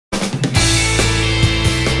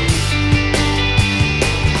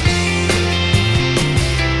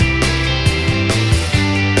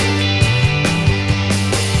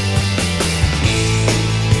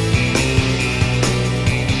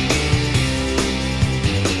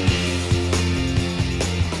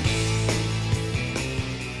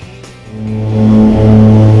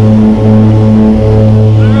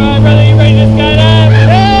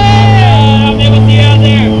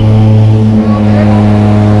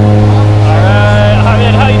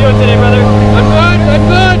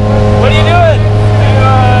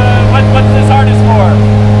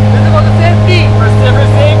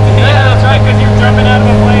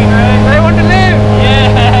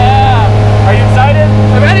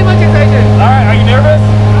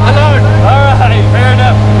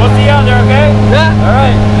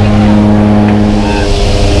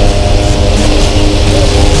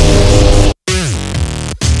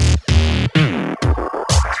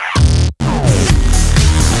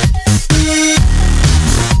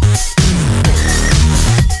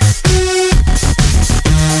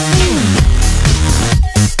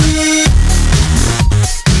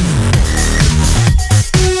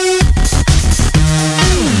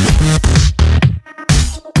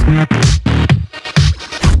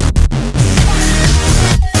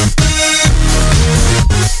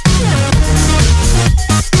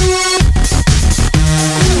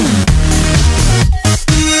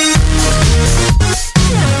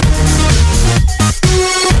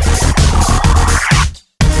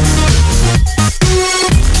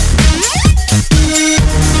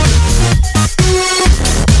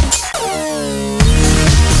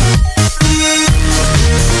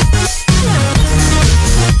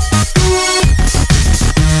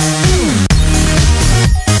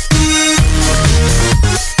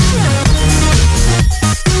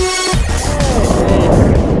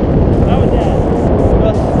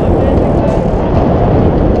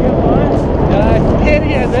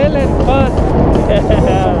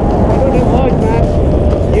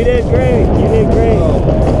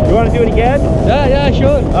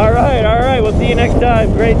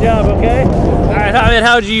job, okay? Alright, Amit,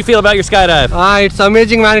 how do you feel about your skydive? It's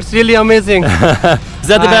amazing, man. It's really amazing. Is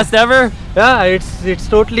that the best ever? Yeah, it's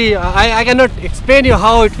totally. I cannot explain you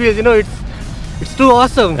how it feels. You know, it's too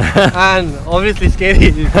awesome and obviously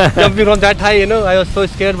scary. Jumping from that high, you know, I was so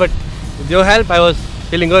scared, but with your help, I was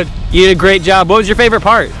feeling good. You did a great job. What was your favorite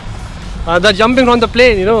part? The jumping from the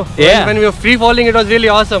plane, you know. Yeah. When we were free falling, it was really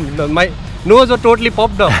awesome. My nose was totally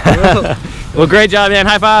popped up. You know? Well, great job, man.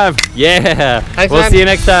 High five. Yeah. Thanks, we'll man. see you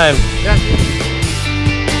next time. Yeah.